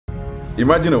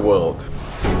Imagine a world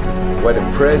where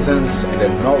the presence and the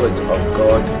knowledge of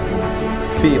God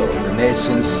fill the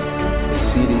nations, the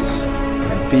cities,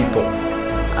 and people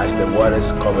as the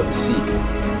waters cover the sea.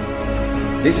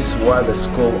 This is what the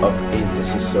School of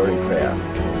Intercessory Prayer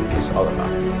is all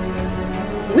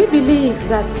about. We believe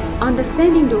that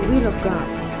understanding the will of God,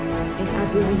 and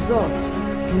as a result,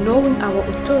 knowing our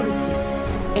authority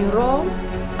and role,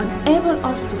 enable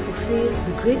us to fulfill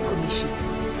the Great Commission.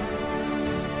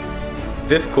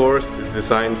 This course is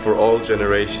designed for all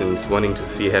generations wanting to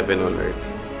see heaven on earth.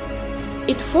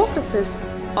 It focuses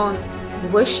on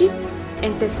worship,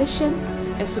 intercession,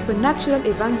 and supernatural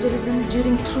evangelism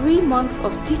during 3 months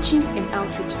of teaching and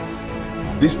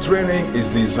outreaches. This training is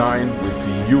designed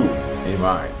with you in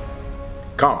mind.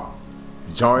 Come,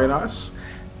 join us,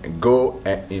 and go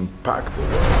and impact the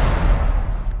world.